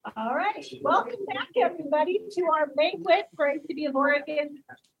right, welcome back everybody to our banquet for City of Oregon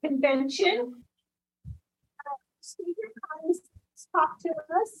Convention. Speaker Connie's talked to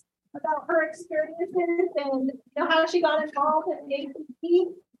us about her experiences and how she got involved in the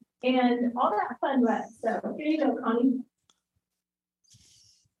ACP and all that fun stuff. So here you go, Connie.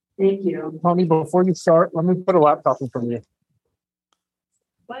 Thank you. Connie, before you start, let me put a laptop in front of you.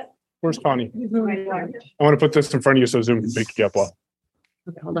 What? Where's Connie? Right there. I want to put this in front of you so Zoom can pick you up well.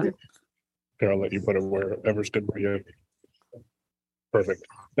 Okay, hold on. Here, I'll let you put it wherever's good for you. Perfect.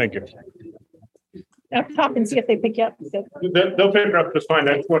 Thank you. Now talk and see if they pick you up. They'll pick it up just fine.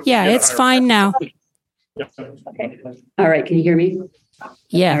 Yeah, it's fine now. Yeah. Okay. All right, can you hear me?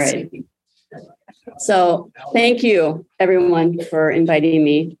 Yes. All right. So thank you, everyone, for inviting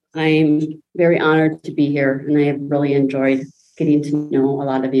me. I'm very honored to be here, and I have really enjoyed getting to know a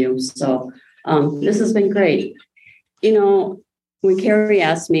lot of you. So this has been great. When Carrie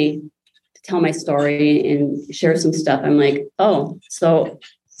asked me to tell my story and share some stuff, I'm like, oh, so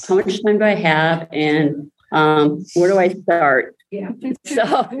how much time do I have? And where do I start? Yeah.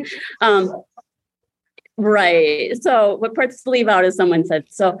 So, right. So what parts to leave out, as someone said.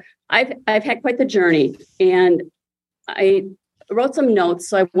 So I've had quite the journey, and I wrote some notes.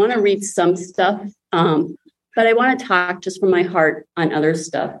 So I want to read some stuff, but I want to talk just from my heart on other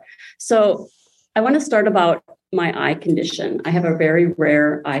stuff. So I want to start about my eye condition. I have a very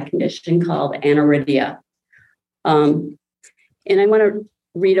rare eye condition called aniridia. And I want to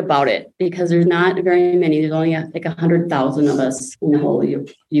read about it because there's not very many. There's only like 100,000 of us in the whole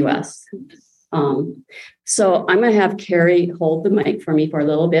U.S. So I'm going to have Carrie hold the mic for me for a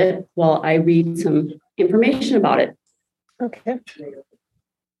little bit while I read some information about it. Okay.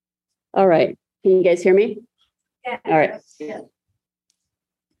 All right. Can you guys hear me? Yeah. All right. Yeah.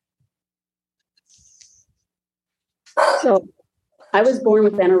 So I was born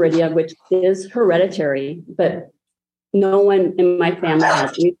with aniridia, which is hereditary, but no one in my family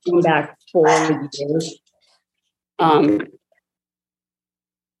has. We've gone back 4 years. Let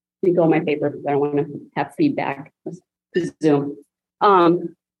me go on my paper because I don't want to have feedback. Zoom.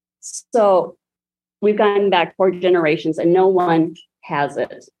 So we've gone back 4 generations and no one has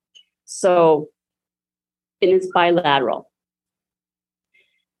it. So it is bilateral.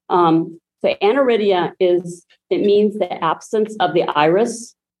 So aniridia means the absence of the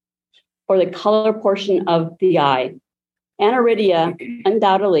iris or the color portion of the eye. Aniridia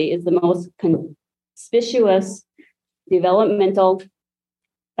undoubtedly is the most conspicuous developmental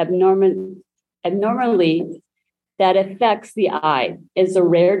abnormality that affects the eye. It's a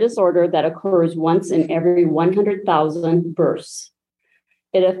rare disorder that occurs once in every 100,000 births.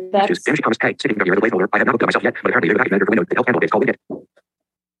 It affects. I have not looked at myself yet, but apparently you're documented for window the help handle. It's called Window.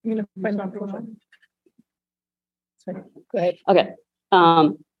 I'm going to find out. Sorry. Go ahead. Okay.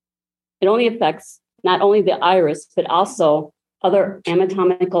 It only affects not only the iris, but also other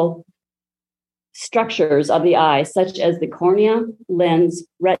anatomical structures of the eye, such as the cornea, lens,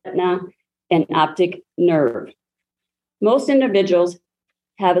 retina, and optic nerve. Most individuals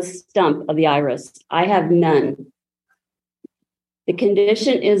have a stump of the iris. I have none. The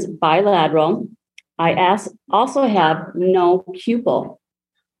condition is bilateral. I also have no pupil,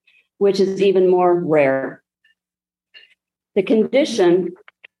 which is even more rare. The condition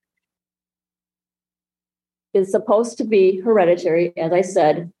is supposed to be hereditary, as I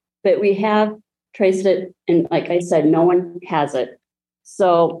said, but we have traced it, and like I said, no one has it.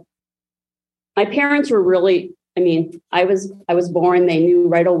 So my parents were really, I was born, they knew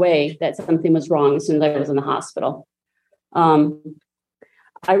right away that something was wrong as soon as I was in the hospital.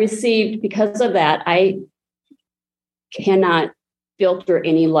 I received, because of that, I cannot filter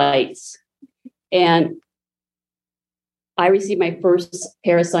any lights. And I received my first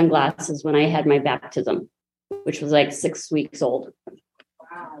pair of sunglasses when I had my baptism, which was like 6 weeks old.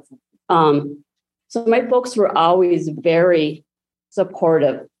 So my folks were always very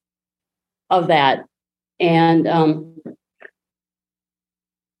supportive of that. And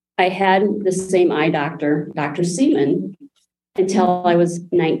I had the same eye doctor, Dr. Seaman, until I was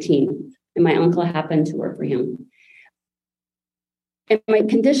 19. And my uncle happened to work for him. And my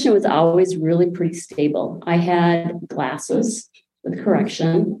condition was always really pretty stable. I had glasses with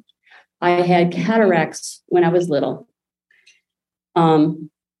correction. I had cataracts when I was little. And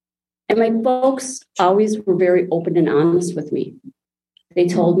my folks always were very open and honest with me. They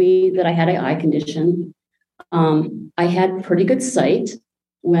told me that I had an eye condition. I had pretty good sight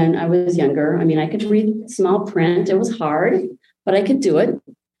when I was younger. I could read small print. It was hard, but I could do it.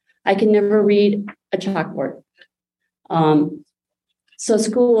 I could never read a chalkboard. So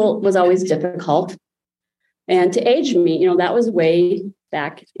school was always difficult. And to age me, that was way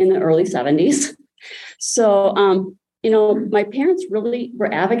back in the early 70s. So, my parents really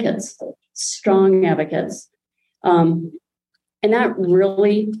were advocates, strong advocates. And that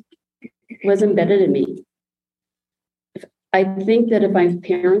really was embedded in me. I think that if my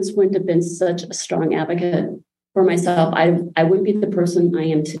parents wouldn't have been such a strong advocate for myself, I wouldn't be the person I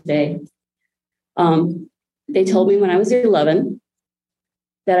am today. They told me when I was 11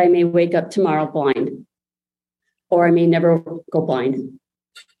 that I may wake up tomorrow blind, or I may never go blind.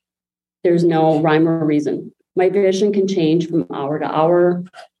 There's no rhyme or reason. My vision can change from hour to hour,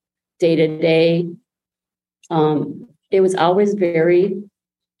 day to day. It was always very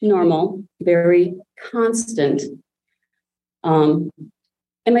normal, very constant. And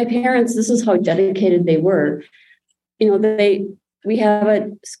my parents, this is how dedicated they were. We have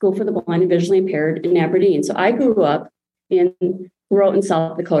a school for the blind and visually impaired in Aberdeen. So I grew up in Groton,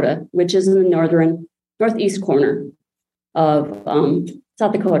 South Dakota, which is in the northeast corner of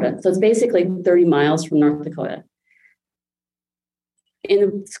South Dakota. So it's basically 30 miles from North Dakota. In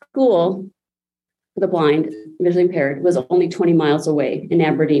the school for the blind and visually impaired was only 20 miles away in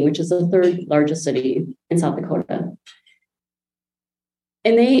Aberdeen, which is the third largest city in South Dakota.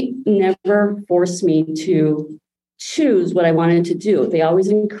 And they never forced me to choose what I wanted to do. They always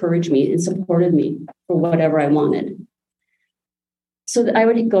encouraged me and supported me for whatever I wanted. So I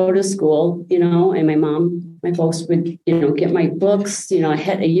would go to school, and my folks would, get my books,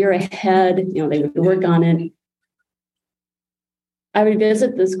 a year ahead, they would work on it. I would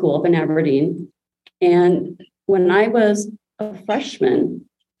visit the school up in Aberdeen. And when I was a freshman,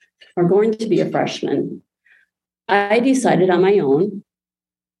 or going to be a freshman, I decided on my own,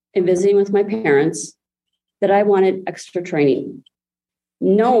 in visiting with my parents, that I wanted extra training,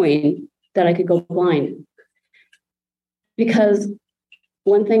 knowing that I could go blind. Because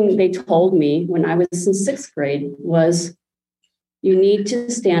one thing they told me when I was in 6th grade was, you need to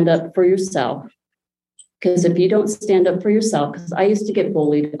stand up for yourself. Because if you don't stand up for yourself, because I used to get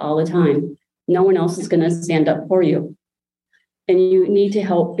bullied all the time, no one else is going to stand up for you. And you need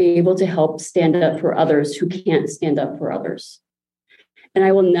to be able to help stand up for others who can't stand up for others. And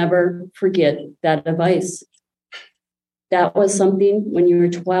I will never forget that advice. That was something when you were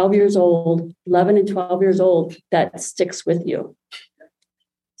 12 years old, 11 and 12 years old, that sticks with you.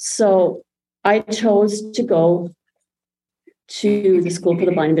 So I chose to go to the School for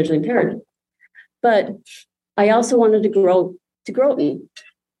the Blind and Visually Impaired. But I also wanted to grow to Groton.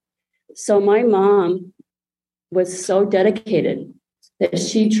 So my mom was so dedicated that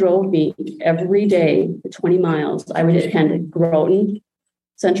she drove me every day, 20 miles. I would attend Groton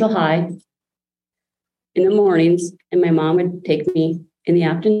Central High in the mornings, and my mom would take me in the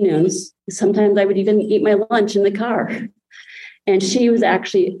afternoons. Sometimes I would even eat my lunch in the car. And she was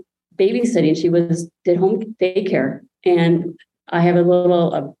actually babysitting. She did home daycare. And I have a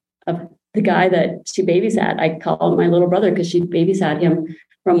little of the guy that she babysat. I call him my little brother because she babysat him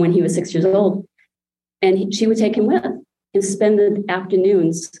from when he was 6 years old. And she would take him with and spend the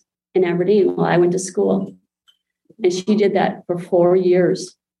afternoons in Aberdeen while I went to school. And she did that for 4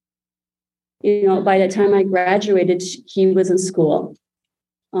 years. By the time I graduated, he was in school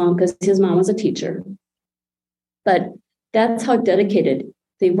because his mom was a teacher. But that's how dedicated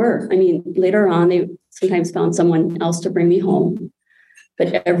they were. I mean, later on, they sometimes found someone else to bring me home.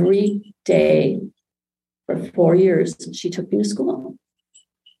 But every day for 4 years, she took me to school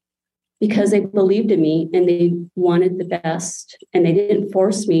because they believed in me and they wanted the best. And they didn't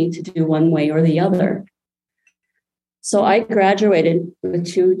force me to do one way or the other. So I graduated with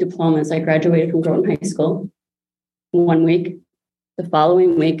 2 diplomas. I graduated from Groton High School 1 week. The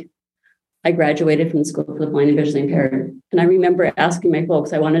following week, I graduated from the School for the Blind and Visually Impaired. And I remember asking my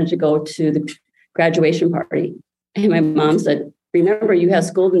folks, I wanted to go to the graduation party. And my mom said, remember, you have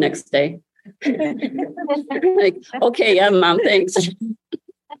school the next day. Like, okay, yeah, Mom, thanks.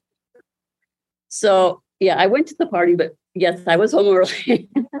 So, yeah, I went to the party, but yes, I was home early.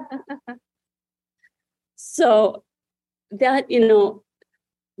 So that,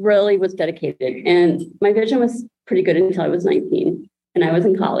 really was dedicated. And my vision was pretty good until I was 19 and I was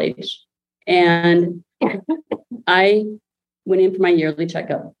in college. And I went in for my yearly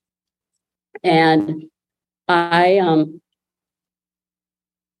checkup. And I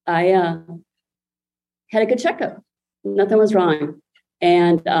had a good checkup. Nothing was wrong.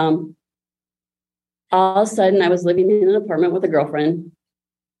 And all of a sudden, I was living in an apartment with a girlfriend.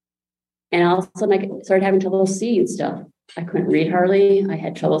 And all of a sudden, I started having trouble seeing stuff. I couldn't read hardly. I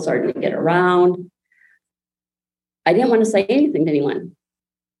had trouble starting to get around. I didn't want to say anything to anyone.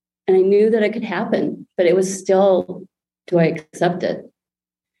 And I knew that it could happen, but it was still, do I accept it?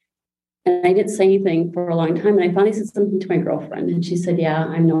 And I didn't say anything for a long time. And I finally said something to my girlfriend, and she said, yeah,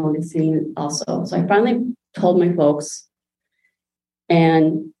 I'm noticing it also. So I finally told my folks.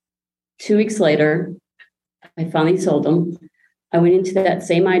 And 2 weeks later, I finally told them. I went into that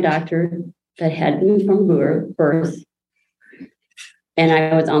same eye doctor that had me from birth, and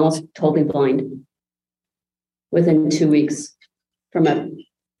I was almost totally blind within 2 weeks from a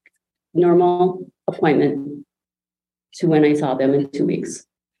normal appointment to when I saw them in 2 weeks.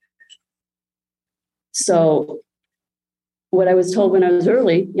 So what I was told when I was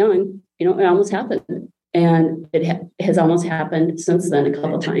young, it almost happened. And it has almost happened since then a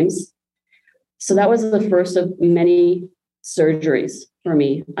couple of times. So that was the first of many surgeries for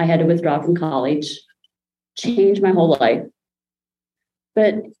me. I had to withdraw from college, change my whole life.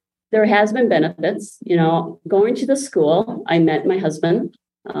 But there has been benefits, going to the school. I met my husband,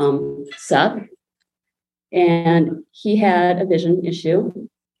 Seth, and he had a vision issue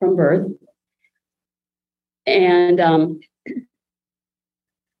from birth. And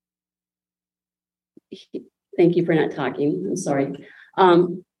thank you for not talking. I'm sorry.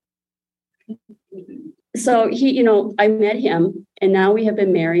 So he, I met him, and now we have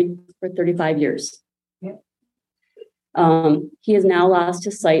been married for 35 years. He has now lost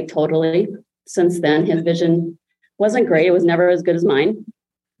his sight totally. Since then, his vision wasn't great. It was never as good as mine.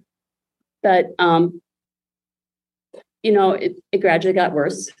 But, it gradually got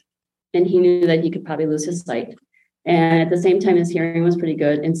worse, and he knew that he could probably lose his sight. And at the same time, his hearing was pretty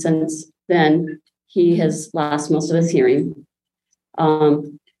good. And since then, he has lost most of his hearing.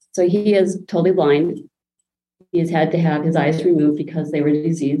 So he is totally blind. He has had to have his eyes removed because they were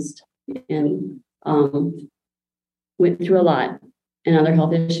diseased, and went through a lot and other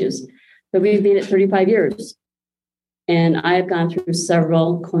health issues. But we've made it 35 years. And I've gone through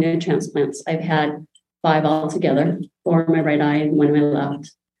several cornea transplants. I've had 5 altogether, 4 in my right eye and 1 in my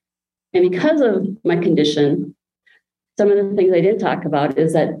left. And because of my condition, some of the things I didn't talk about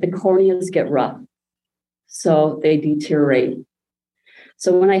is that the corneas get rough. So they deteriorate.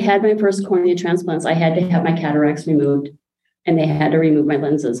 So when I had my first cornea transplants, I had to have my cataracts removed, and they had to remove my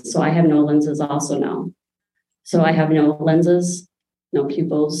lenses. So I have no lenses also now. So I have no lenses, no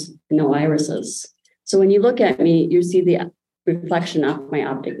pupils, no irises. So when you look at me, you see the reflection of my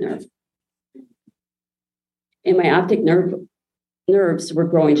optic nerve. And my optic nerves were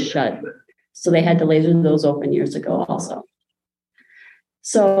growing shut. So they had to laser those open years ago also.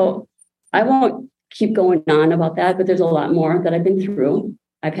 So I won't keep going on about that, but there's a lot more that I've been through.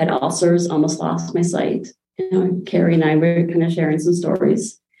 I've had ulcers, almost lost my sight. Carrie and I were kind of sharing some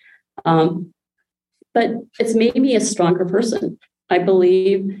stories. But it's made me a stronger person. I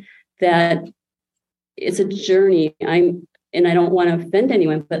believe that it's a journey. And I don't want to offend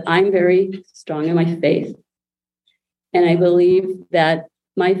anyone, but I'm very strong in my faith. And I believe that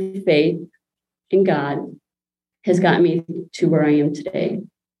my faith in God has gotten me to where I am today.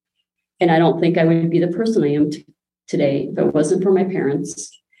 And I don't think I would be the person I am today if it wasn't for my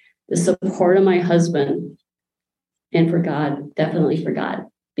parents, the support of my husband, and for God, definitely for God,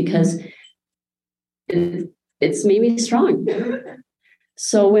 because it's made me strong.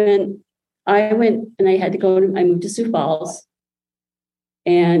 So when I went and I moved to Sioux Falls,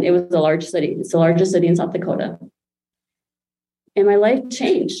 and it was a large city. It's the largest city in South Dakota. And my life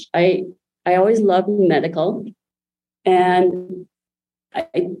changed. I always loved medical, and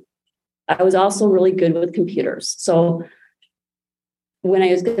I was also really good with computers. So when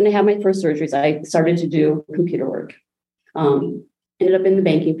I was going to have my first surgeries, I started to do computer work. Ended up in the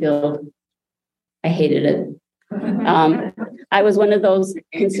banking field. I hated it. I was one of those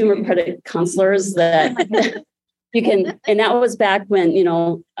consumer credit counselors that you can, and that was back when,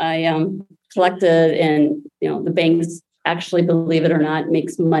 I collected, and, the banks actually, believe it or not,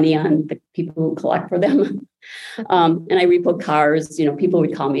 makes money on the people who collect for them. And I repo cars, people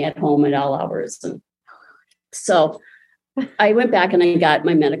would call me at home at all hours. And so I went back and I got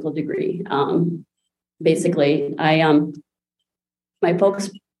my medical degree. Basically, my folks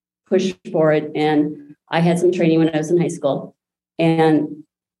pushed for it, and I had some training when I was in high school, and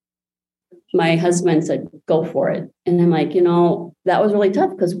my husband said, go for it. And I'm like, that was really tough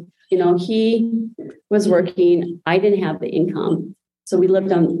because, he was working. I didn't have the income. So we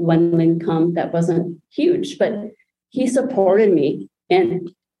lived on one income that wasn't huge, but he supported me. And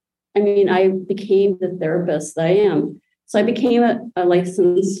I became the therapist that I am. So I became a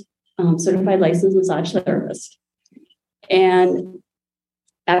licensed, certified licensed massage therapist. And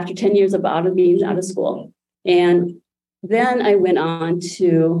after 10 years of being out of school. And then I went on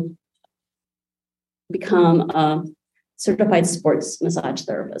to become a certified sports massage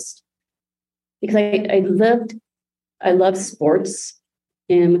therapist because I love sports,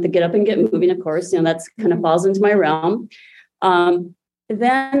 and with the get up and get moving, of course, that's kind of falls into my realm.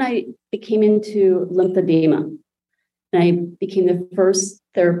 Then I came into lymphedema, and I became the first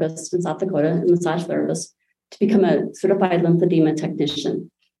therapist in South Dakota, a massage therapist, to become a certified lymphedema technician,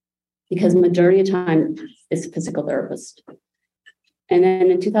 because majority of time is a physical therapist. And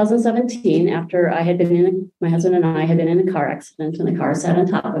then in 2017, after my husband and I had been in a car accident, and the car sat on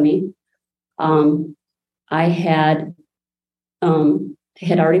top of me, I had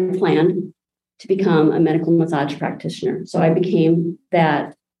already planned to become a medical massage practitioner. So I became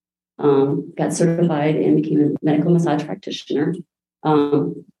that, got certified and became a medical massage practitioner.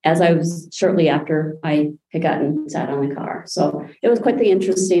 As I was shortly after I had sat on the car. So it was quite the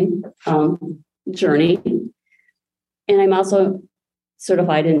interesting journey. And I'm also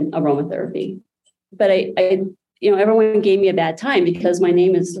certified in aromatherapy. But I everyone gave me a bad time because my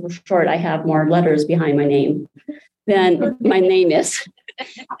name is so short. I have more letters behind my name than my name is.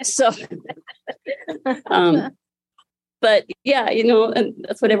 So, but yeah, and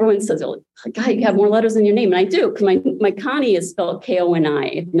that's what everyone says. Like, God, you have more letters in your name. And I do, because my Connie is spelled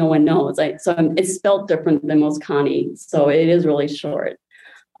Koni, if no one knows. It's spelled different than most Connie. So it is really short.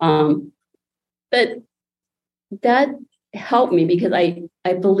 But that helped me because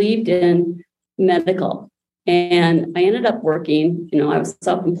I believed in medical. And I ended up working, I was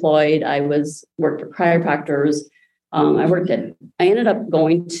self-employed. I worked for chiropractors. I ended up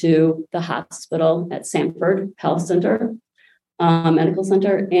going to the hospital at Sanford Health Center, Medical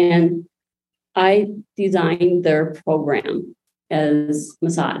Center, and I designed their program as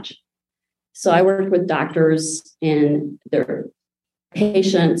massage. So I worked with doctors and their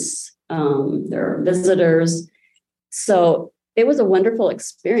patients, their visitors. So it was a wonderful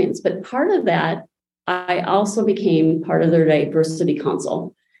experience. But part of that, I also became part of their diversity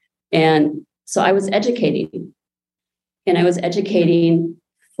council. And so I was educating. And I was educating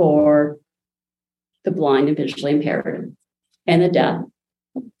for the blind and visually impaired and the deaf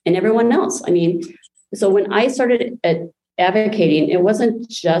and everyone else. So when I started advocating, it wasn't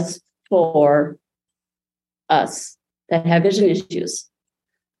just for us that have vision issues.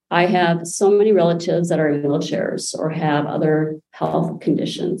 I have so many relatives that are in wheelchairs or have other health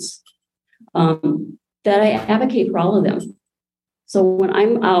conditions that I advocate for all of them. So when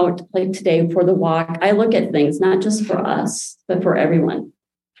I'm out, like today for the walk, I look at things not just for us, but for everyone.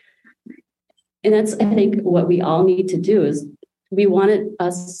 And that's, I think, what we all need to do is we wanted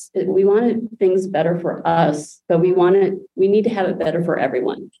things better for us, but we need to have it better for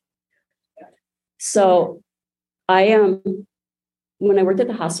everyone. So when I worked at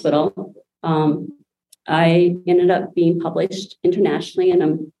the hospital, I ended up being published internationally in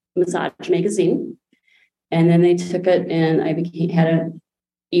a massage magazine. And then they took it and I had an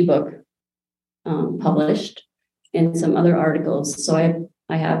ebook published and some other articles. So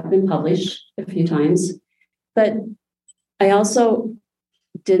I have been published a few times, but I also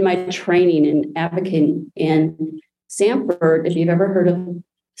did my training in advocating in Sanford. If you've ever heard of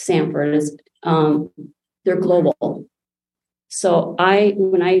Sanford, they're global. So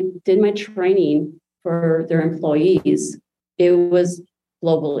when I did my training for their employees, it was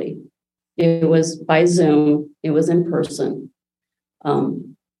globally. It was by Zoom. It was in person.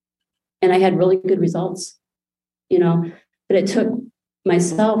 And I had really good results, but it took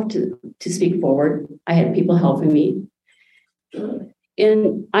myself to speak forward. I had people helping me.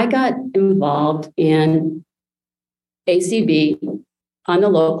 And I got involved in ACB on the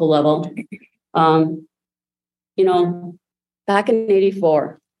local level, back in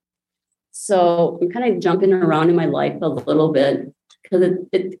 '84. So I'm kind of jumping around in my life a little bit, because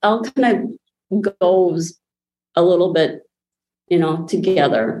it all kind of goes a little bit,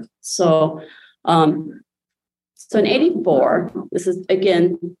 together. So, in '84, this is,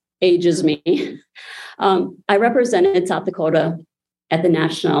 again, ages me. I represented South Dakota at the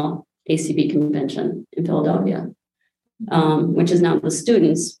National ACB Convention in Philadelphia, which is now the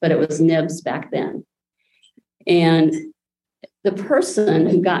students, but it was NIBS back then. And the person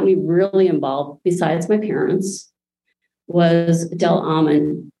who got me really involved, besides my parents, was Del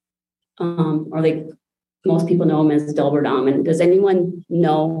Almond, or most people know him as Delbert Almond. Does anyone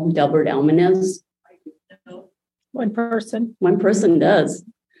know who Delbert Almond is? One person. One person does.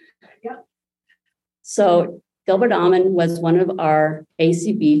 Yep. So Delbert Almond was one of our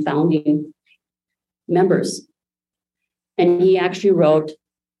ACB founding members. And he actually wrote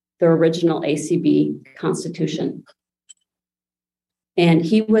the original ACB Constitution. And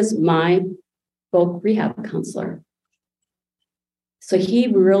he was my voc rehab counselor. So he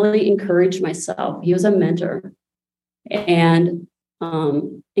really encouraged myself. He was a mentor and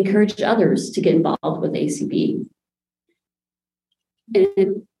encouraged others to get involved with ACB.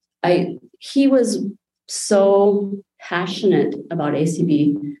 and he was so passionate about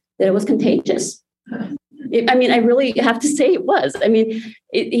ACB that it was contagious. I really have to say it was.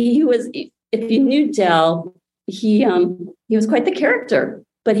 He was. If you knew Dell, he was quite the character,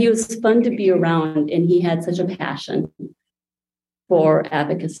 but he was fun to be around, and he had such a passion for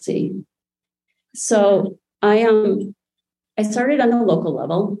advocacy. So I started on the local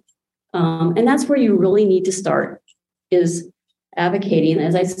level, and that's where you really need to start, is advocating,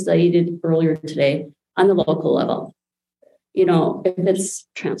 as I stated earlier today, on the local level. If it's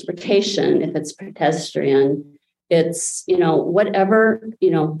transportation, if it's pedestrian, it's, whatever,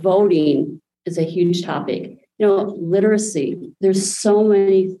 voting is a huge topic. Literacy, there's so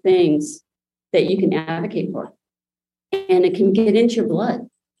many things that you can advocate for, and it can get into your blood.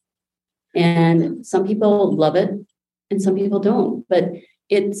 And some people love it and some people don't, but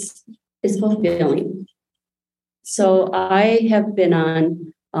it's fulfilling. So I have been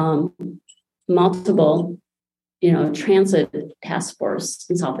on multiple, transit task force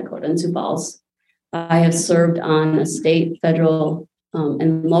in South Dakota and Sioux Falls. I have served on a state, federal,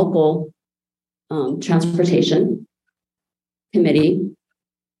 and local transportation committee.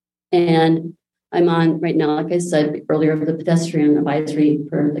 And I'm on right now, like I said earlier, the pedestrian advisory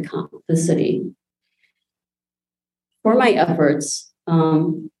for the city. For my efforts,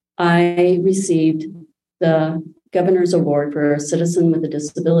 I received the Governor's Award for a Citizen with a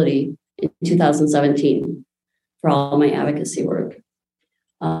Disability in 2017 for all my advocacy work.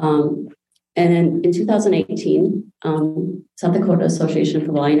 And in 2018, South Dakota Association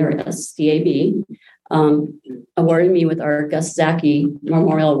for Blind, or SDAB, awarded me with our Gus Zaki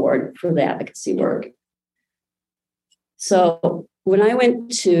Memorial Award for the advocacy work. So when I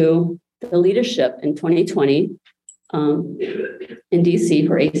went to the leadership in 2020 in DC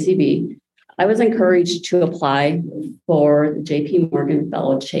for ACB, I was encouraged to apply for the JP Morgan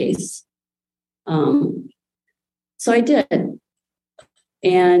Fellow Chase. So I did.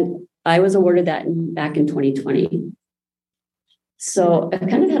 And I was awarded that back in 2020. So I've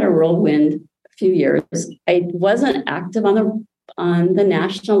kind of had a whirlwind a few years. I wasn't active on the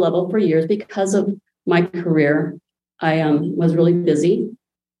national level for years because of my career. I was really busy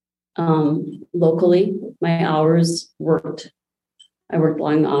locally. My hours worked. I worked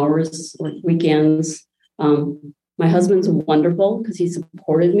long hours, worked weekends. My husband's wonderful because he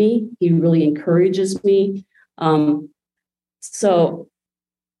supported me. He really encourages me. So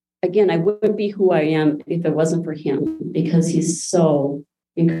again, I wouldn't be who I am if it wasn't for him, because he's so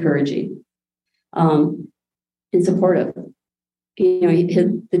encouraging and supportive.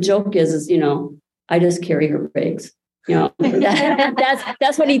 The joke is I just carry her bags.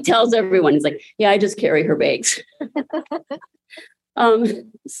 That's what he tells everyone. He's like, yeah, I just carry her bags.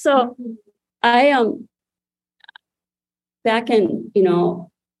 So I back in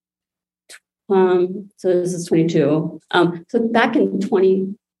so this is 22. So back in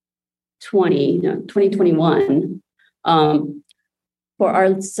 2021, for our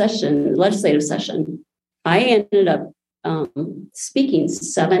legislative session, I ended up speaking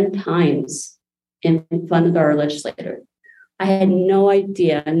 7 times in front of our legislator. I had no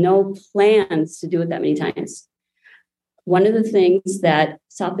idea, no plans to do it that many times. One of the things that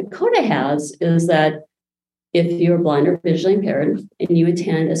South Dakota has is that if you're blind or visually impaired and you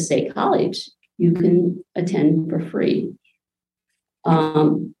attend a state college, you can attend for free.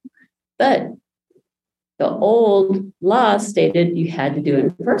 But the old law stated you had to do it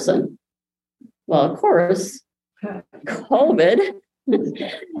in person. Well, of course, COVID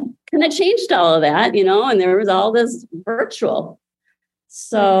kind of changed all of that, and there was all this virtual.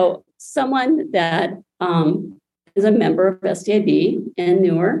 So someone that is a member of SDAB and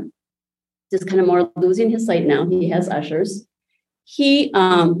newer, just kind of more losing his sight now. He has ushers.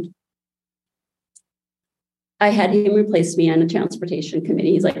 I had him replace me on the transportation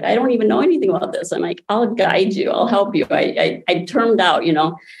committee. He's like, I don't even know anything about this. I'm like, I'll guide you. I'll help you. I turned out,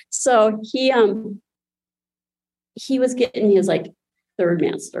 So he was getting his third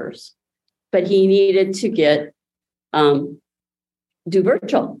master's, but he needed to get do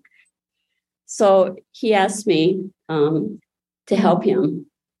virtual. So he asked me to help him.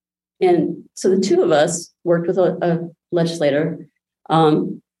 And so the two of us worked with a legislator,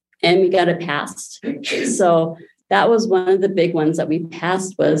 and we got it passed. So that was one of the big ones that we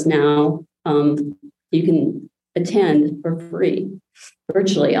passed, was now you can attend for free,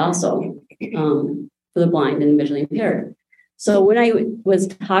 virtually also, for the blind and visually impaired. So when I was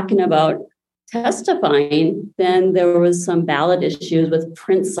talking about testifying, then there was some ballot issues with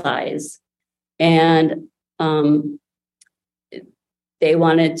print size. And they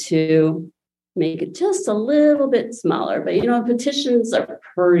wanted to make it just a little bit smaller. But, petitions are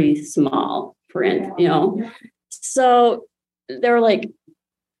pretty small print, So they were like,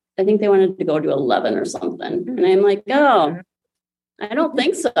 I think they wanted to go to 11 or something. And I'm like, oh, I don't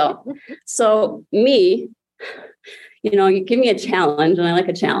think so. So me, you give me a challenge, and I like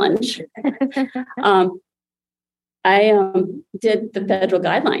a challenge. I did the federal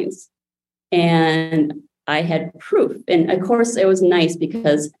guidelines, and I had proof. And of course, it was nice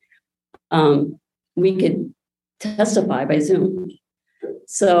because we could testify by Zoom.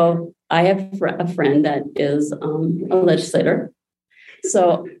 So I have a friend that is a legislator.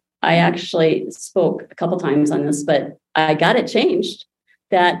 So I actually spoke a couple times on this, but I got it changed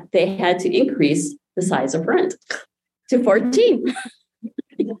that they had to increase the size of print to 14.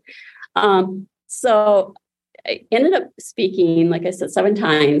 So I ended up speaking, like I said, 7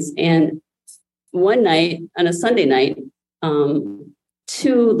 times. And one night, on a Sunday night,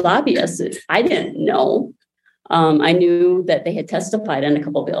 2 lobbyists, I didn't know. I knew that they had testified on a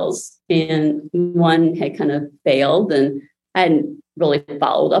couple bills, and one had kind of failed, and I hadn't really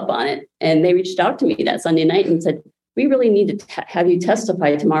followed up on it. And they reached out to me that Sunday night and said, we really need to have you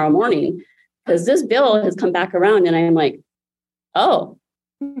testify tomorrow morning because this bill has come back around. And I'm like, oh,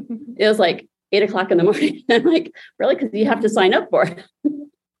 it was like 8 o'clock in the morning. I'm like, really? Because you have to sign up for it.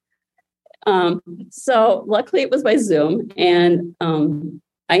 So luckily it was by Zoom, and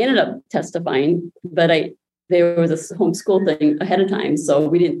I ended up testifying, but there was a homeschool thing ahead of time, so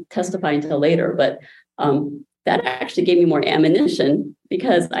we didn't testify until later. But that actually gave me more ammunition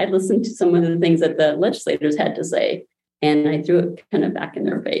because I listened to some of the things that the legislators had to say, and I threw it kind of back in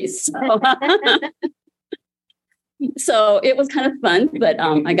their face. So it was kind of fun, but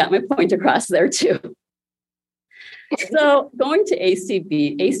I got my point across there too. So going to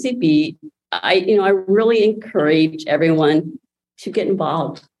ACB, I really encourage everyone to get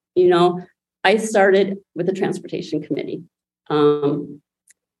involved. I started with the transportation committee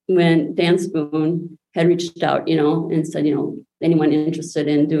when Dan Spoon had reached out, and said, anyone interested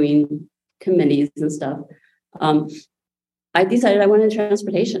in doing committees and stuff. I decided I wanted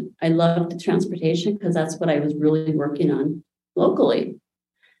transportation. I loved transportation because that's what I was really working on locally.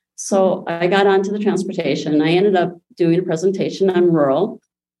 So I got onto the transportation. I ended up doing a presentation on rural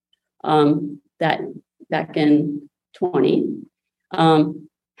that back in 20.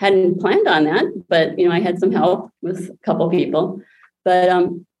 Hadn't planned on that, but I had some help with a couple people. But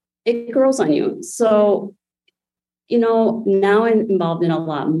it grows on you. So now I'm involved in a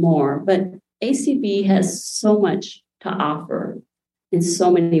lot more. But ACB has so much to offer in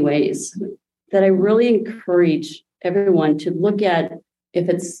so many ways that I really encourage everyone to look at if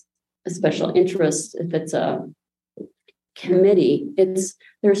it's a special interest, if it's a committee.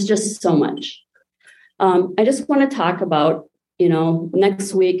 There's just so much. I just want to talk about,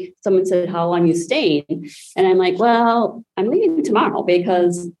 next week, someone said, how long are you staying? And I'm like, well, I'm leaving tomorrow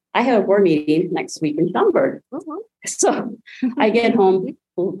because I have a board meeting next week in Schaumburg. So I get home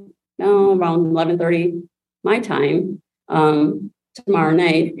around 11:30 my time tomorrow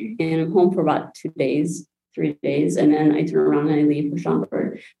night, and I'm home for about 3 days, and then I turn around and I leave for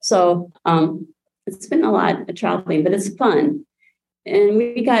Schaumburg. So it's been a lot of traveling, but it's fun. And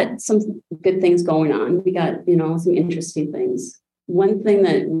we got some good things going on. We got, some interesting things. One thing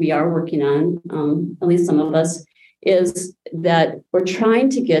that we are working on, at least some of us, is that we're trying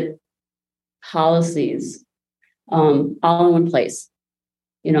to get policies all in one place.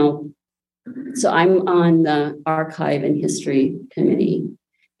 So I'm on the Archive and History Committee.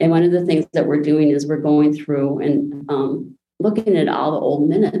 And one of the things that we're doing is we're going through and looking at all the old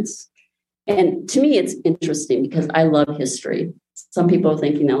minutes. And to me, it's interesting because I love history. Some people are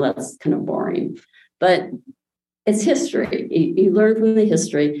thinking, that's kind of boring, but it's history. You learn from the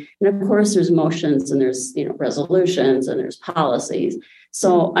history. And of course, there's motions and there's, resolutions and there's policies.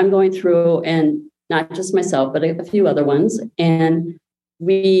 So I'm going through, and not just myself, but a few other ones. And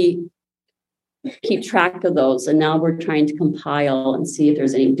we keep track of those. And now we're trying to compile and see if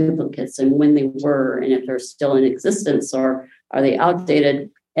there's any duplicates and when they were, and if they're still in existence or are they outdated.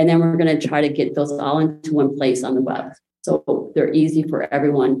 And then we're going to try to get those all into one place on the web, so they're easy for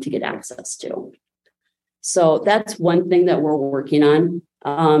everyone to get access to. So that's one thing that we're working on.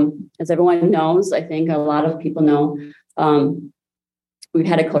 As everyone knows, I think a lot of people know, we've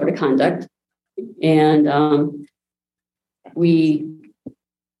had a code of conduct, and we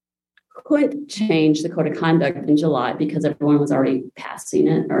couldn't change the code of conduct in July because everyone was already passing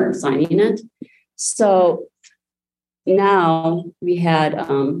it or signing it. So now we had,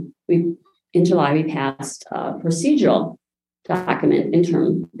 in July, we passed a procedural document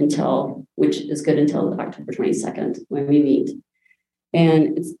interim which is good until October 22nd when we meet.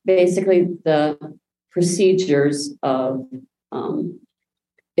 And it's basically the procedures of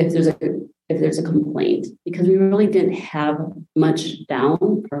if there's a complaint, because we really didn't have much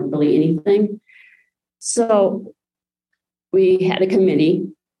down or really anything. So we had a committee,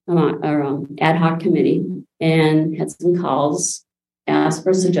 or ad hoc committee, and had some calls, asked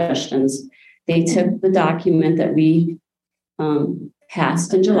for suggestions. They took the document that we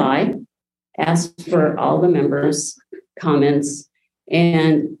passed in July, asked for all the members' comments,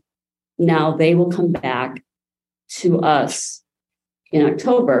 and now they will come back to us in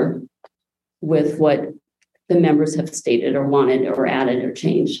October with what the members have stated or wanted or added or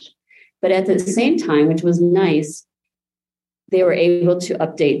changed. But at the same time, which was nice, they were able to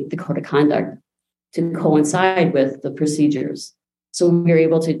update the code of conduct to coincide with the procedures. So we were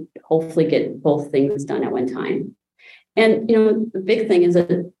able to hopefully get both things done at one time. And, the big thing is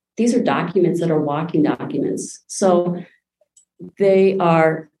that these are documents that are walking documents. So they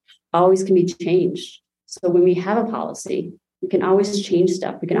are always can be changed. So when we have a policy, we can always change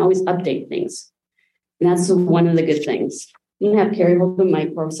stuff. We can always update things. And that's one of the good things. I'm going to have Carrie hold the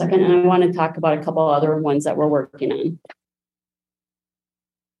mic for a second, and I want to talk about a couple other ones that we're working on.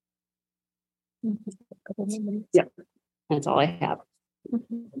 Yeah, that's all I have.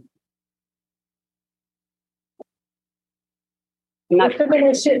 He's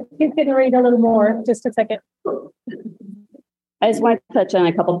going to read a little more. Just a second. I just want to touch on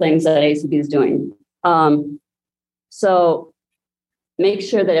a couple things that ACB is doing. So make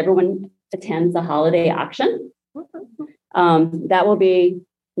sure that everyone attends the holiday auction. That will be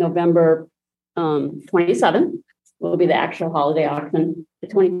November 27th will be the actual holiday auction. The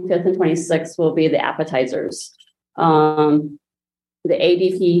 25th and 26th will be the appetizers. The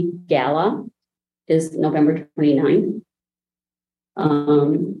ADP Gala is November 29th. I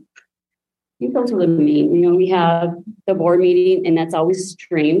think those are the main, we have the board meeting, and that's always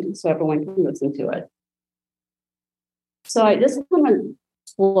streamed so everyone can listen to it. So I just want to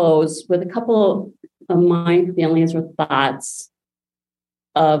close with a couple of my feelings or thoughts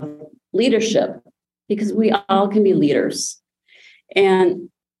of leadership, because we all can be leaders. And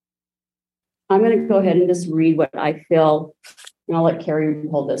I'm going to go ahead and just read what I feel, and I'll let Carrie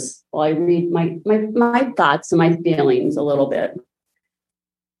hold this while I read my thoughts and my feelings a little bit.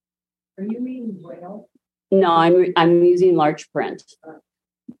 Are you reading Braille? No, I'm using large print.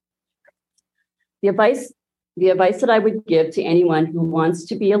 The advice that I would give to anyone who wants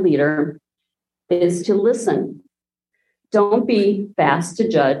to be a leader is to listen. Don't be fast to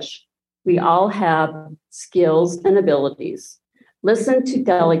judge. We all have skills and abilities. Listen to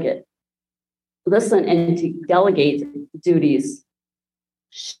delegate. Listen and to delegate duties.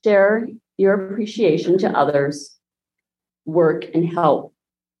 Share your appreciation to others. Work and help.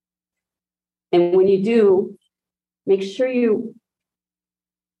 And when you do, make sure you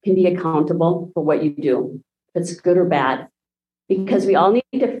can be accountable for what you do, if it's good or bad, because we all need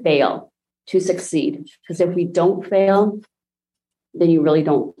to fail to succeed. Because if we don't fail, then you really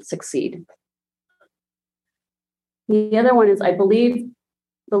don't succeed. The other one is, I believe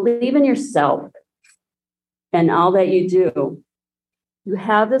in yourself and all that you do. You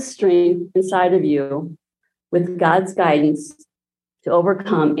have the strength inside of you with God's guidance to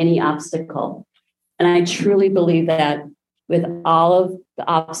overcome any obstacle. And I truly believe that with all of the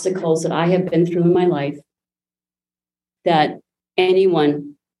obstacles that I have been through in my life, that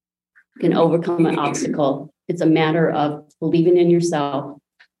anyone can overcome an obstacle. It's a matter of believing in yourself.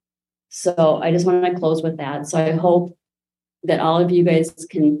 So I just want to close with that. So I hope that all of you guys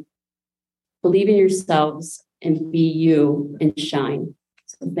can believe in yourselves and be you and shine.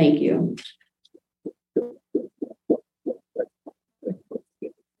 So thank you.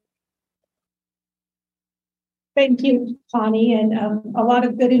 Thank you, Connie, and a lot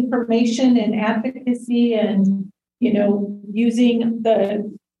of good information and advocacy, and using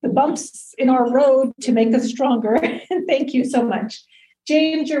the bumps in our road to make us stronger. Thank you so much.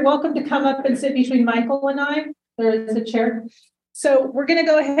 James, you're welcome to come up and sit between Michael and I. There is a chair. So we're going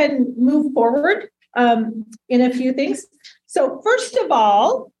to go ahead and move forward in a few things. So first of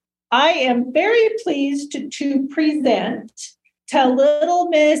all, I am very pleased to present to little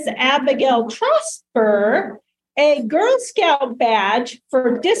Miss Abigail Trosper a Girl Scout badge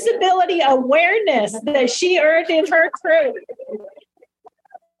for disability awareness that she earned in her troop.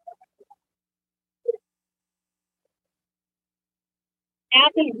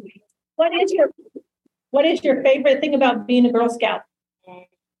 Abby, what is your favorite thing about being a Girl Scout?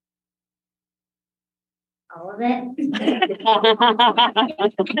 All of it.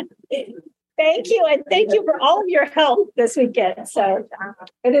 Thank you, and thank you for all of your help this weekend. So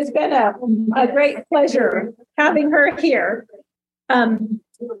it has been a great pleasure having her here.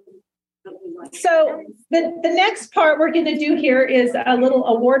 So the next part we're going to do here is a little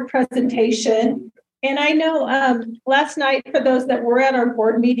award presentation. And I know last night, for those that were at our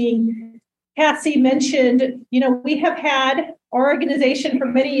board meeting, Cassie mentioned, we have had our organization for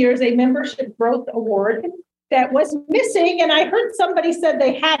many years a membership growth award that was missing. And I heard somebody said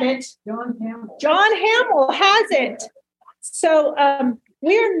they had it. John Hamill has it. So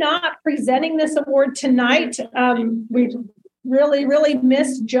we are not presenting this award tonight. We really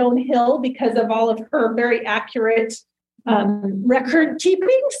missed Joan Hill because of all of her very accurate record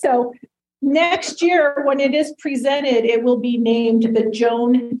keeping. So next year, when it is presented, it will be named the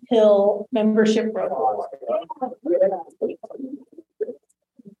Joan Hill Membership Growth Award.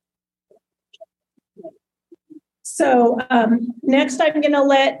 So next, I'm going to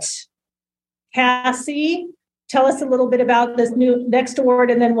let Cassie tell us a little bit about this new next award,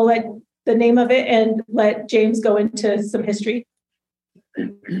 and then we'll let the name of it and let James go into some history.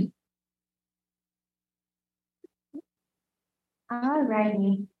 All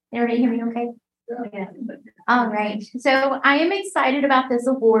righty. Everybody hear me okay? Yeah. All right. So I am excited about this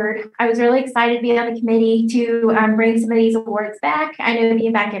award. I was really excited to be on the committee to bring some of these awards back. I know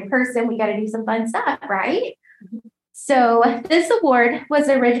being back in person, we got to do some fun stuff, right? So this award was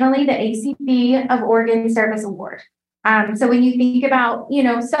originally the ACB of Oregon Service Award. So when you think about,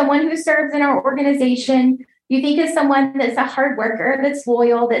 someone who serves in our organization, you think of someone that's a hard worker, that's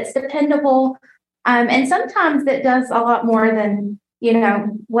loyal, that's dependable, and sometimes that does a lot more than,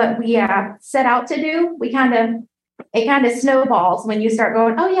 what we set out to do. It kind of snowballs when you start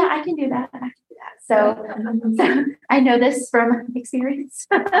going, oh yeah, I can do that. I can do that. So I know this from experience.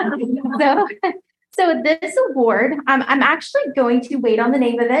 So this award, I'm actually going to wait on the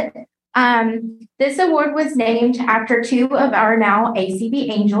name of it. This award was named after two of our now ACB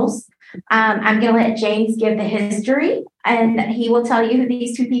angels. I'm going to let James give the history, and he will tell you who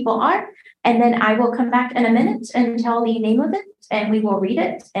these two people are. And then I will come back in a minute and tell the name of it, and we will read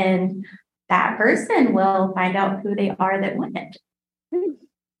it, and that person will find out who they are that won it.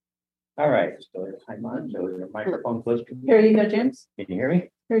 All right, so I'm on. So the microphone close to me. Here you go, James. Can you hear me?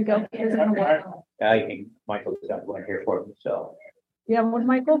 Here you go. Here's an award. I think Michael's got one here for me. So You have one,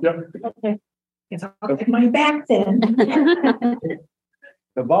 Michael? Yep. Okay. Guess I'll get mine back then.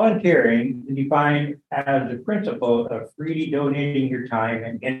 the volunteering is defined as the principle of freely donating your time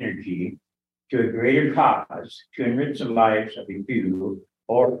and energy to a greater cause to enrich the lives of a few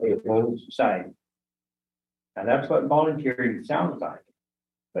or a whole society. Now that's what volunteering sounds like.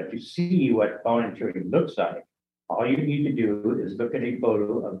 But to see what volunteering looks like, all you need to do is look at a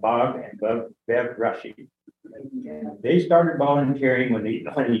photo of Bob and Bev Rushy. They started volunteering when they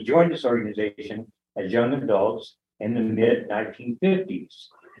joined this organization as young adults in the mid-1950s.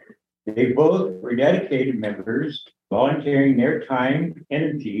 They both were dedicated members, volunteering their time,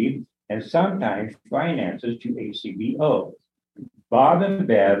 energy, and sometimes finances to ACBO. Bob and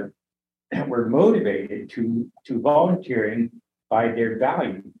Bev were motivated to volunteering by their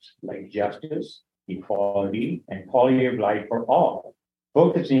values like justice, equality, and quality of life for all,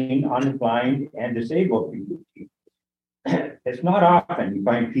 focusing on the blind and disabled community. It's not often you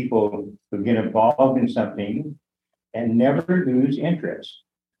find people who get involved in something and never lose interest,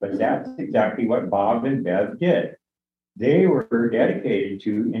 but that's exactly what Bob and Bev did. They were dedicated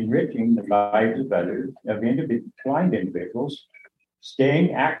to enriching the lives of others, of blind individuals,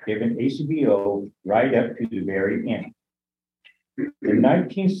 staying active in ACBO right up to the very end. In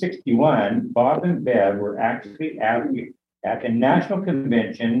 1961, Bob and Bev were actually at the National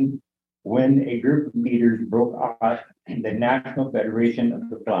Convention when a group of leaders broke off the National Federation of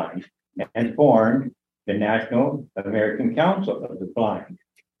the Blind and formed the National American Council of the Blind.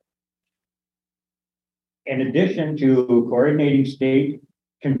 In addition to coordinating state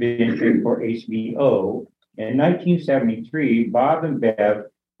convention for ACBO, in 1973, Bob and Bev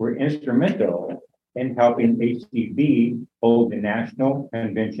were instrumental in helping ACB hold the national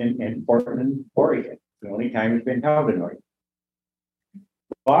convention in Portland, Oregon, the only time it's been held in Oregon.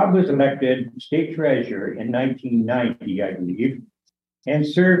 Bob was elected state treasurer in 1990, I believe, and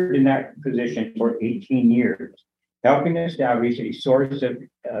served in that position for 18 years, helping establish a source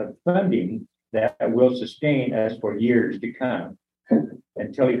of funding that will sustain us for years to come,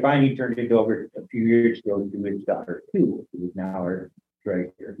 until he finally turned it over a few years ago to his daughter, who is now our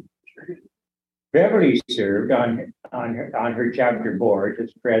treasurer. Beverly served on her chapter board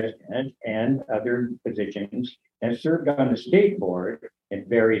as president and other positions, and served on the state board in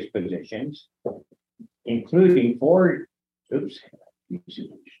various positions, including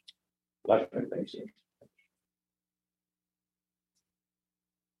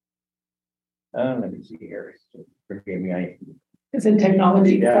let me see here. Forgive me, Isn't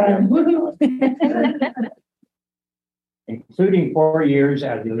technology Yeah. fun? Woohoo. including 4 years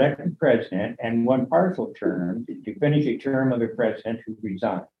as elected president and one partial term to finish a term of the president who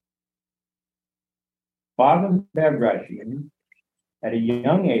resigned. Bob and Bev Rushing, at a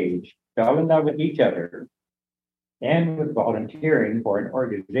young age, fell in love with each other and with volunteering for an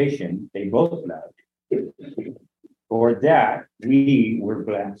organization they both loved. For that, we were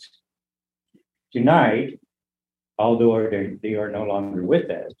blessed. Tonight, although they are no longer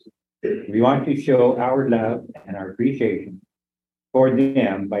with us, we want to show our love and our appreciation for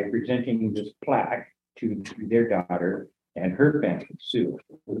them by presenting this plaque to their daughter and her family, Sue.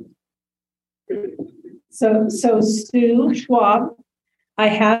 So Sue Schwab, I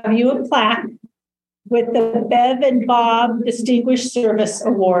have you a plaque with the Bev and Bob Distinguished Service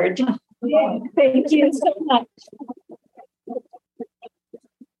Award. Thank you so much.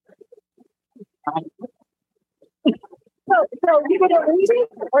 So you want to read it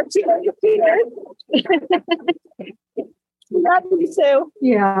or do you hear? Love you, Sue.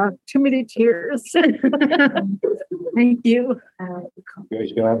 Yeah, too many tears. Thank you. You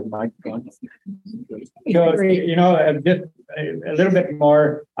still have a microphone? So, you know, just a little bit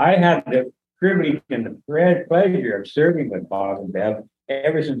more, I had the privilege and the pleasure of serving with Bob and Bev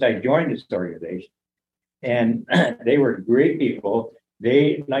ever since I joined this organization. And they were great people.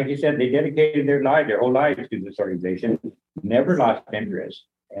 They, like you said, they dedicated their whole lives to this organization, never lost interest.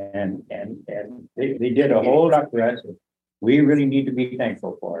 And they did a whole lot for us. We really need to be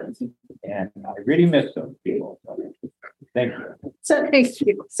thankful for it. And I really miss those people. Thank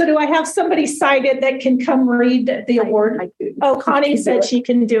you. So do I have somebody cited that can come read the award? Oh, Connie said she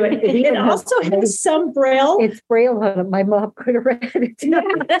can do it. It also has some Braille. It's Braille on it. My mom could have read it.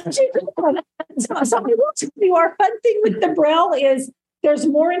 So I will tell you, our fun thing with the Braille is there's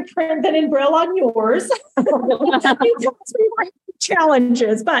more in print than in Braille on yours. Because we were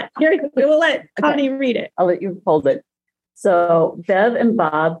challenges, but here we will let Connie read it. I'll let you hold it. So Bev and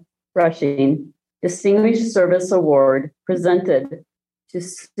Bob Rushing Distinguished Service Award presented to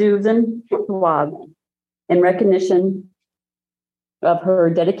Susan Schwab in recognition of her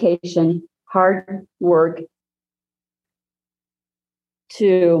dedication, hard work,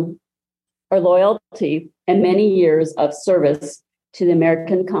 to her loyalty, and many years of service to the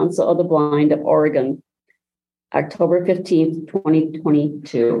American Council of the Blind of Oregon, October 15th,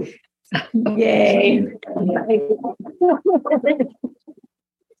 2022. Yay. You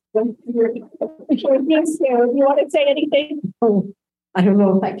want to say anything? Oh, I don't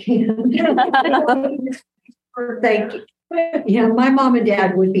know if I can. Thank you. Yeah, my mom and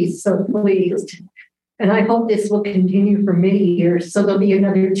dad would be so pleased. And I hope this will continue for many years. So there'll be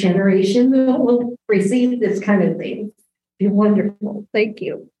another generation that will receive this kind of thing. Be wonderful. Thank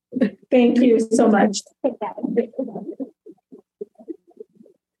you. Thank you so much.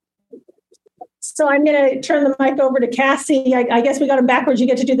 So I'm going to turn the mic over to Cassie. I guess we got them backwards. You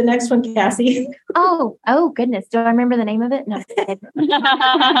get to do the next one, Cassie. Oh goodness. Do I remember the name of it? No.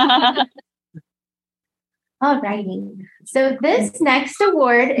 All righty. So this next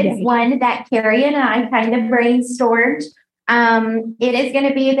award is one that Carrie and I kind of brainstormed. It is going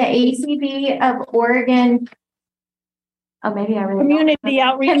to be the ACB of Oregon. Oh, maybe I really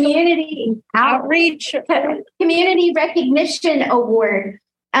Community outreach. Community Recognition Award.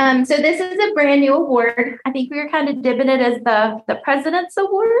 So this is a brand new award. I think we were kind of dipping it as the President's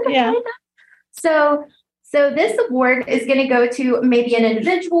Award. Yeah. So this award is going to go to maybe an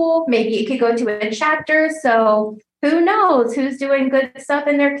individual, maybe it could go to a chapter. So who knows who's doing good stuff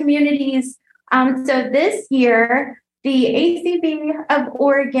in their communities. So this year, the ACB of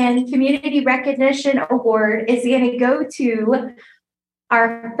Oregon Community Recognition Award is going to go to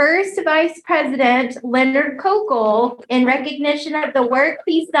our first Vice President, Leonard Kokol, in recognition of the work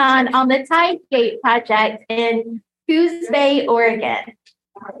he's done on the Tide Gate project in Coos Bay, Oregon.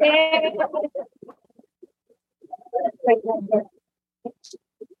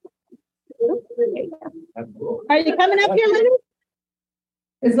 Are you coming up here, Leonard?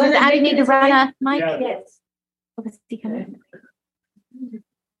 Is Leonard? I need to run a mic. Yes. Oh, is he coming?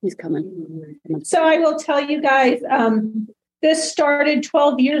 He's coming. So I will tell you guys, this started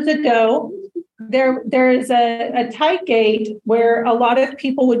 12 years ago. There is a Tide Gate where a lot of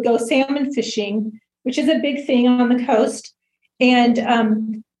people would go salmon fishing, which is a big thing on the coast.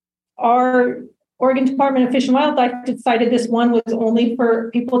 And our Oregon Department of Fish and Wildlife decided this one was only for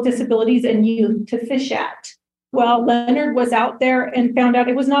people with disabilities and youth to fish at. Well, Leonard was out there and found out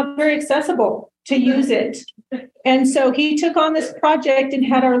it was not very accessible to use it. And so he took on this project and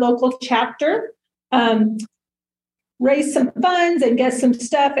had our local chapter raise some funds and get some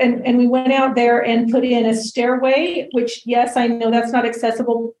stuff. And we went out there and put in a stairway, which, yes, I know that's not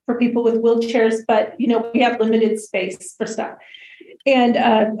accessible for people with wheelchairs, but, you know, we have limited space for stuff. And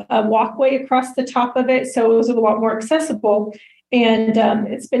a walkway across the top of it. So it was a lot more accessible. And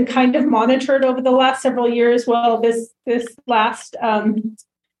it's been kind of monitored over the last several years. Well, this last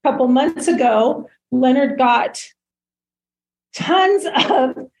couple months ago, Leonard got tons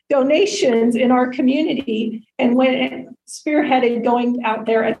of donations in our community and went and spearheaded going out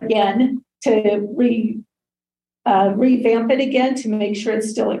there again to revamp it again to make sure it's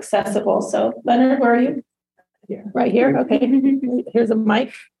still accessible. So Leonard, where are you? Right here. Okay. Here's a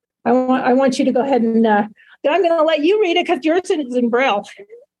mic. I want you to go ahead and I'm going to let you read it because yours is in Braille.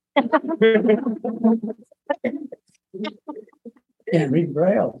 Yeah, read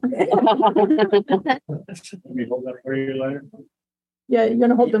Braille. Yeah, you're going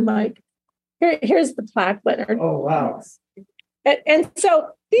to hold the mic. Here's the plaque, Leonard. Oh, wow. And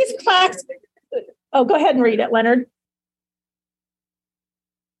so these plaques, oh, go ahead and read it, Leonard.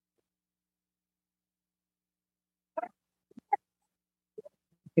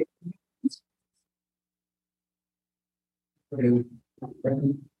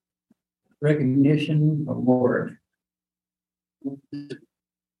 Recognition award.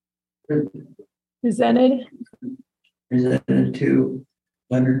 Presented To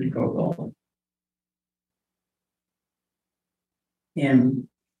Leonard Gogol in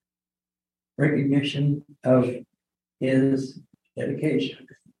recognition of his dedication.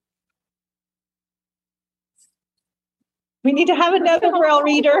 We need to have another Braille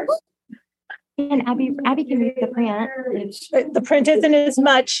reader. And Abby can read the print. The print isn't as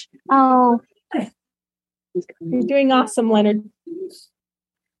much. Oh, You're doing awesome, Leonard.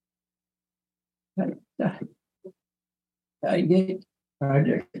 I get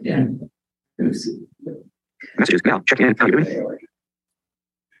project in. Messages, Mel, check in. How you doing?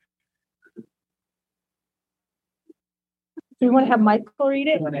 Do we want to have Michael read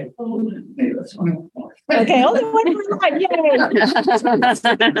it? Okay, only one time. Yay.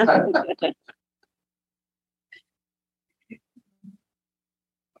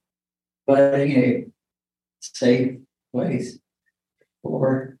 Finding a safe place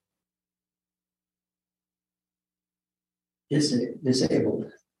for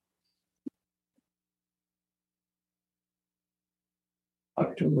disabled.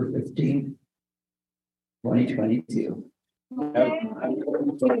 October 15, 2022.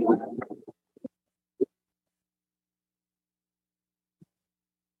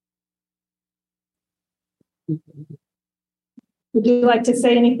 Would you like to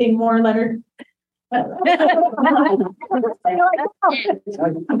say anything more, Leonard? I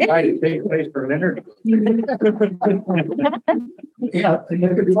to take place for Leonard. Yeah,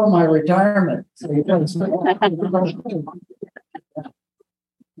 looking for my retirement.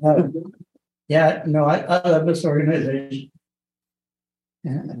 Yeah, no, I love this organization.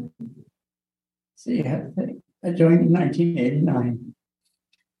 See, I joined in 1989.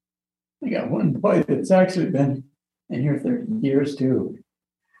 I got one boy that's actually been in here 30 years too.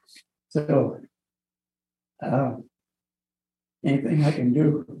 So, anything I can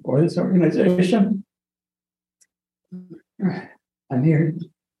do for this organization, I'm here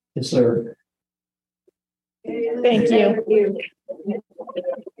to serve. Thank you.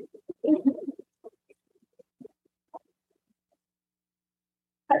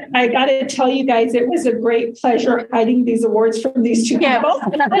 I got to tell you guys, it was a great pleasure hiding these awards from these two people.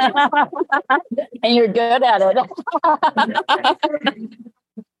 And you're good at it.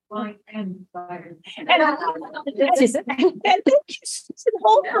 And thank you, Susan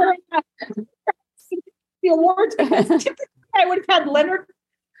Holt, for the awards, because typically I would have had Leonard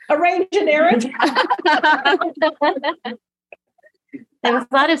arrange an errand. there was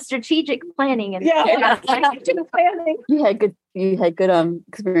a lot of strategic planning and Yeah, strategic planning. You had good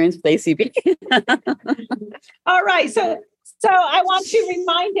experience with ACB. All right, so I want to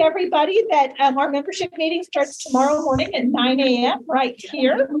remind everybody that our membership meeting starts tomorrow morning at 9 a.m. right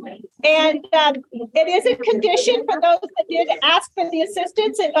here. And it is a condition for those that did ask for the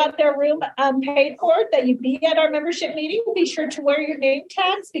assistance and got their room paid for that you be at our membership meeting. Be sure to wear your name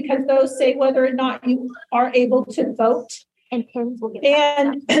tags because those say whether or not you are able to vote. And pins will get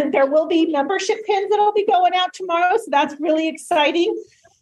And there will be membership pins that'll be going out tomorrow. So that's really exciting.